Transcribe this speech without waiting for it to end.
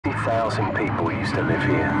50,000 people used to live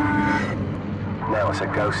here. Now it's a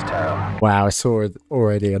ghost town. Wow, it's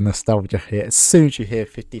already a nostalgia hit. As soon as you hear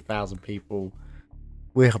 50,000 people,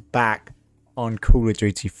 we're back on Call of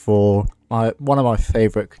Duty 4, one of my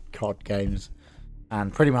favourite COD games.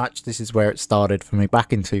 And pretty much this is where it started for me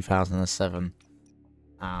back in 2007.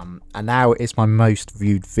 And now it's my most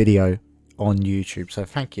viewed video on YouTube. So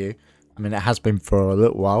thank you. I mean, it has been for a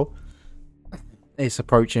little while. It's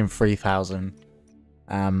approaching 3,000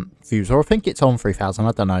 views. Or I think it's on 3,000.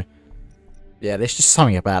 I don't know. Yeah, there's just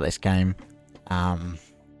something about this game. It's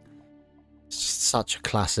just such a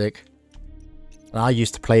classic. And I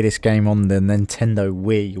used to play this game on the Nintendo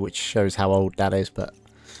Wii, which shows how old that is. But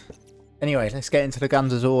anyway, let's get into the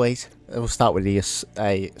guns as always. We'll start with the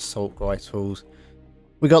assault rifles.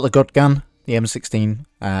 We got the God gun, the M16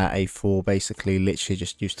 A4, basically literally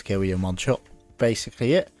just used to kill you in one shot.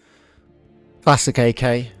 Basically it. Classic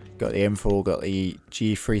AK, got the M4, got the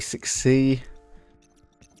G36C.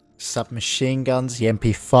 Submachine guns, the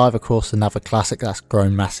MP5 of course, another classic that's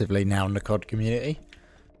grown massively now in the COD community.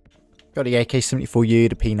 Got the AK-74U,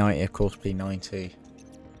 the P90 of course, P90.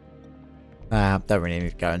 Don't really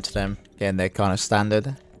need to go into them, again they're kind of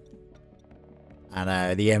standard.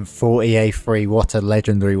 And the M40A3, what a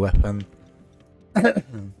legendary weapon. Got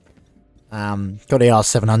the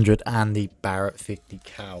R700 and the Barrett 50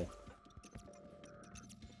 cal.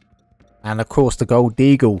 And of course the Gold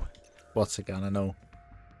Eagle, what's a gun and all.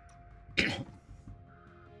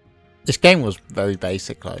 This game was very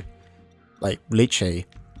basic though, like literally,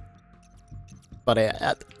 but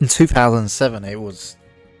in 2007 it was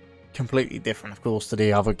completely different of course to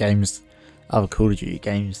the other games, other Call of Duty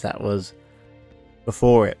games that was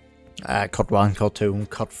before it. COD 1, COD 2 and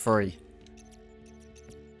COD 3.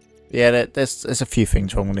 Yeah, there's a few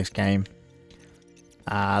things wrong with this game.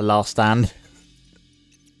 Last Stand.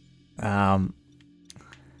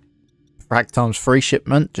 Frag times free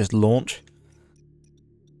shipment, just launch.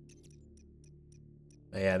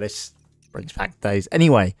 But yeah, this brings back days.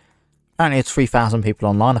 Anyway, apparently it's 3,000 people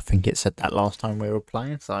online. I think it said that last time we were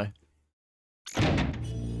playing, so.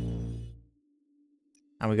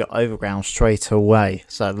 And we got Overground straight away.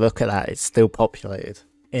 So look at that, it's still populated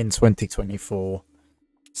in 2024.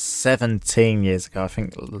 17 years ago, I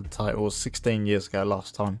think the title was 16 years ago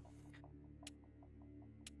last time.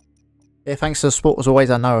 Yeah, thanks to the support as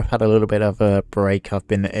always. I know I've had a little bit of a break. I've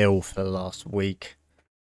been ill for the last week,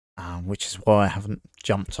 which is why I haven't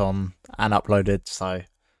jumped on and uploaded. So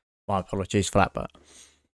my apologies for that, but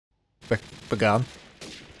begun.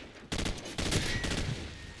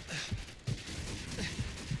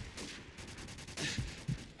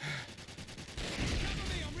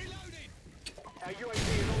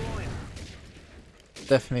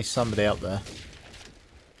 Definitely somebody up there.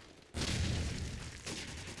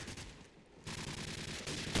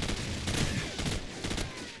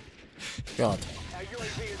 God.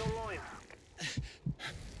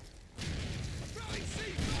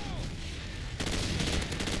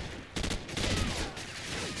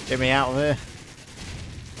 Get me out of here.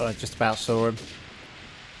 Oh, I just about saw him.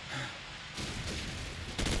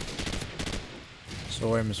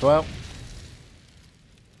 Saw him as well.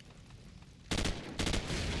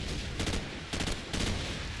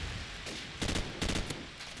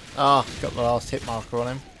 Ah, got the last hit marker on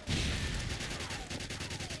him.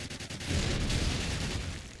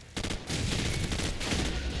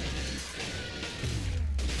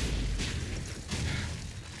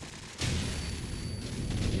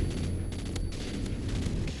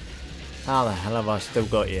 How the hell have I still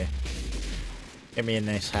got you? Get me in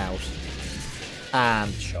this house.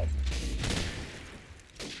 And shot.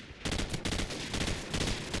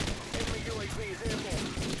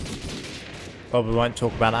 Probably won't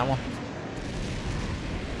talk about that one.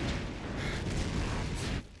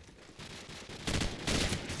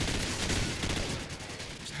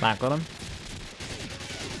 Smack on him.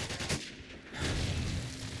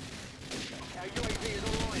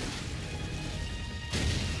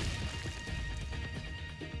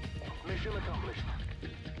 Mission accomplished.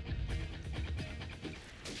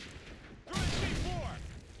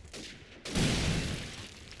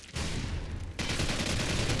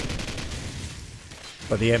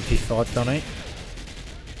 Got the MP5 done it.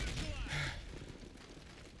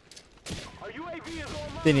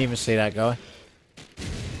 Didn't even see that guy.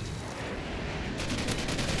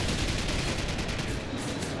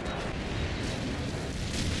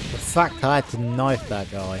 The fact I had to knife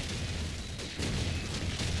that guy.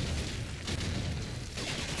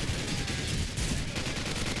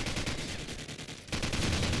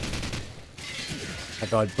 That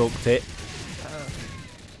guy booked it.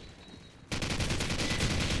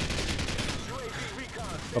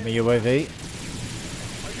 Got me UAV.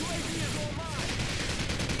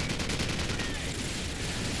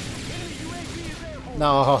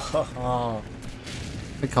 No, I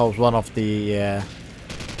think I was one off the.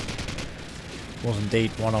 Was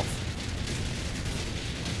indeed one off.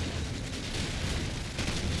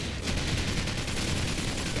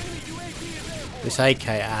 This AK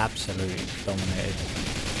absolutely dominated.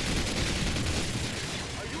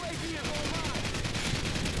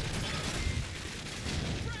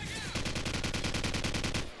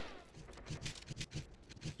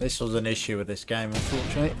 This was an issue with this game,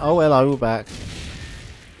 unfortunately. Oh, hello, we're back.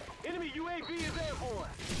 Enemy UAV is airborne.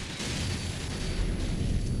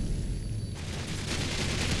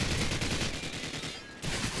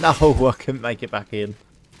 No, I couldn't make it back in.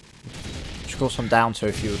 Of course, I'm down to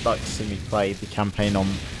if you would like to see me play the campaign on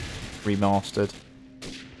Remastered.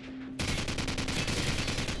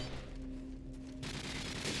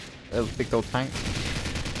 There was a big old tank.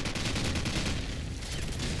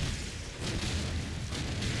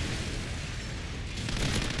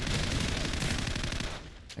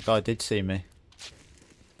 That guy did see me.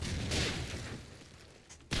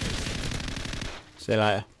 See you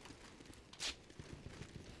later.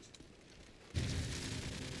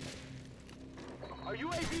 Our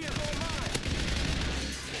UAV is online.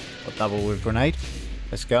 Got double with grenade.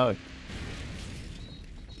 Let's go.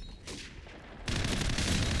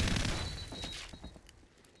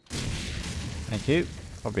 Thank you.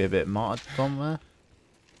 Probably a bit martyred on there.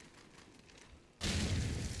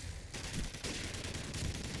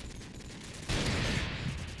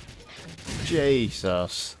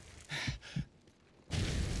 Jesus.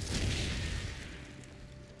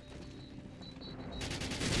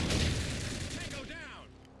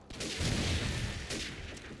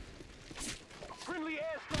 Friendly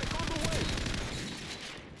airstrike on the way.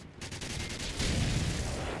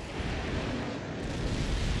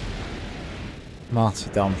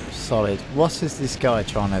 Martyrdom. Solid. What is this guy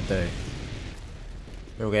trying to do?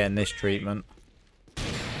 We're getting this treatment.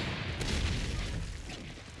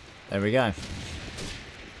 There we go.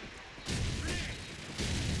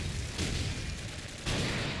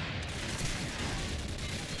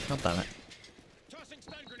 God damn it. Tossing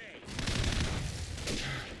stun grenade.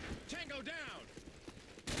 Tango down.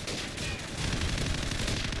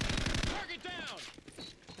 Target down.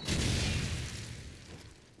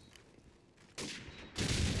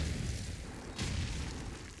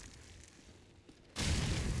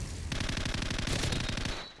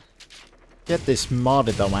 Get this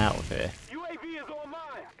martyrdom out of here. UAV is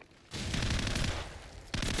online.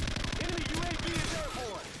 Enemy UAV is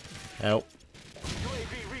airborne. Help.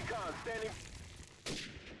 UAV recon standing.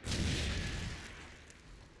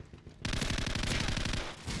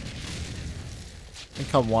 I think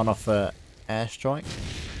I'm one off a airstrike.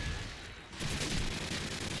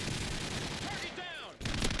 Target down.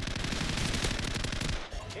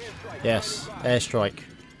 Airstrike. Yes, airstrike.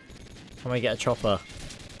 Can we get a chopper? Target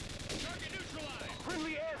neutralized.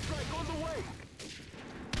 Friendly airstrike on the way.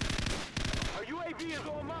 Our UAV is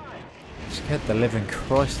online. Scared the living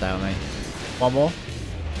Christ out of me. One more.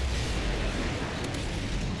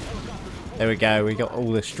 There we go, we got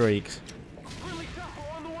all the streaks. Friendly chopper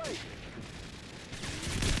on the way.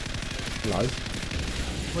 Hello.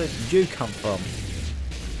 Where did you come from?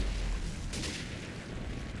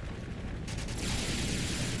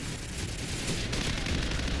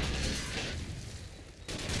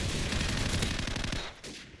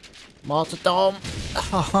 Martyrdom!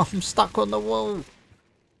 I'm stuck on the wall!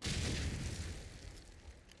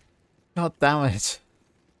 God damn it.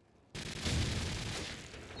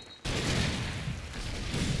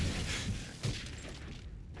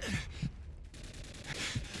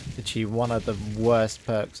 Literally one of the worst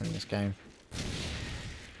perks in this game.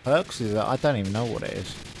 Perks is that I don't even know what it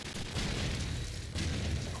is.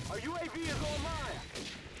 Our UAV is online.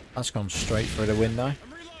 That's gone straight through the window. I'm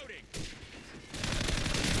reloading.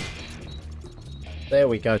 There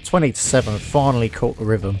we go, 20 to 7, finally caught the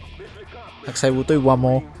rhythm. Like I say, we'll do one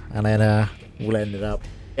more and then we'll end it up.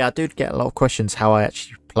 Yeah, I do get a lot of questions how I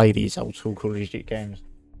actually play these old school Call of Duty games.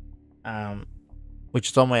 Which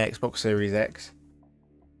is on my Xbox Series X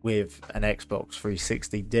with an Xbox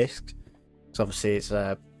 360 disc. So obviously it's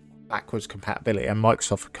backwards compatibility, and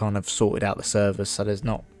Microsoft kind of sorted out the servers, so there's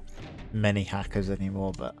not many hackers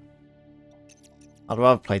anymore, but I'd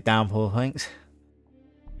rather play Downpour, thanks.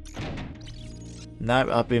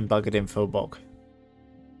 No, I've been buggered in full bog.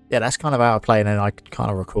 Yeah, that's kind of how I play, and then I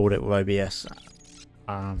kind of record it with OBS.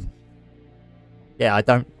 Yeah, I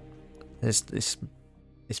don't. It's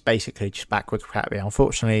basically just backwards compatibility.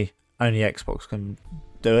 Unfortunately, only Xbox can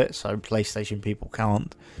do it, so PlayStation people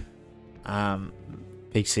can't.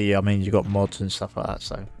 PC, I mean, you got mods and stuff like that.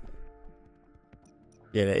 So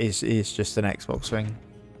yeah, it is just an Xbox thing.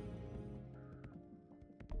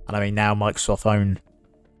 And I mean, now Microsoft own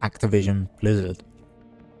Activision Blizzard.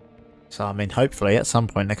 So I mean, hopefully at some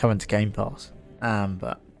point they're coming to Game Pass.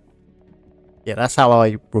 But yeah, that's how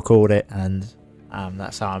I record it, and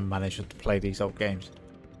that's how I manage to play these old games.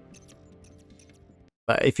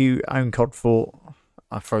 But if you own COD 4,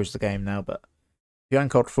 I froze the game now, but if you own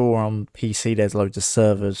COD 4 on PC, there's loads of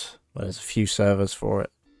servers. Well, there's a few servers for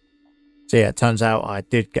it. So yeah, it turns out I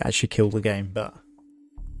did actually kill the game, but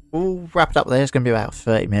we'll wrap it up there. It's going to be about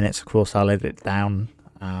 30 minutes. Of course, I'll edit it down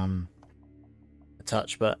a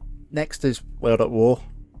touch, but next is World at War,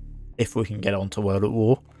 if we can get on to World at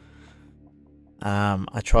War.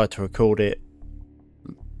 I tried to record it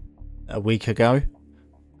a week ago,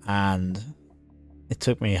 and it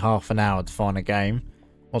took me half an hour to find a game.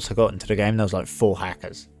 Once I got into the game, there was like 4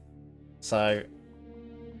 hackers. So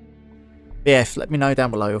yeah, let me know down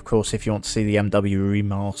below, of course, if you want to see the MW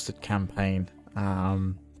remastered campaign.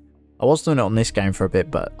 I was doing it on this game for a bit,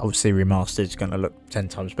 but obviously remastered is going to look 10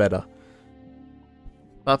 times better.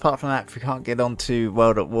 But apart from that, if we can't get onto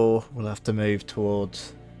World at War, we'll have to move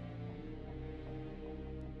towards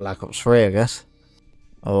Black Ops 3, I guess.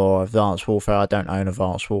 Or Advanced Warfare. I don't own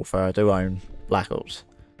Advanced Warfare. I do own Black Ops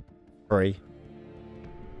 3.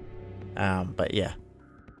 But yeah.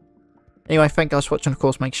 Anyway, thank you guys for watching. Of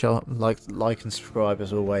course, make sure like and subscribe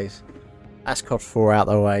as always. That's COD 4 out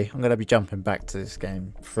of the way. I'm going to be jumping back to this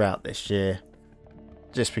game throughout this year,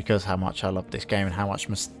 just because how much I love this game and how much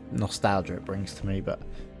nostalgia it brings to me.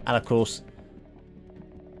 And of course,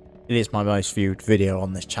 it is my most viewed video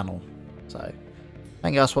on this channel. So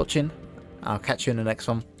thank you guys for watching. I'll catch you in the next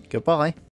one. Goodbye.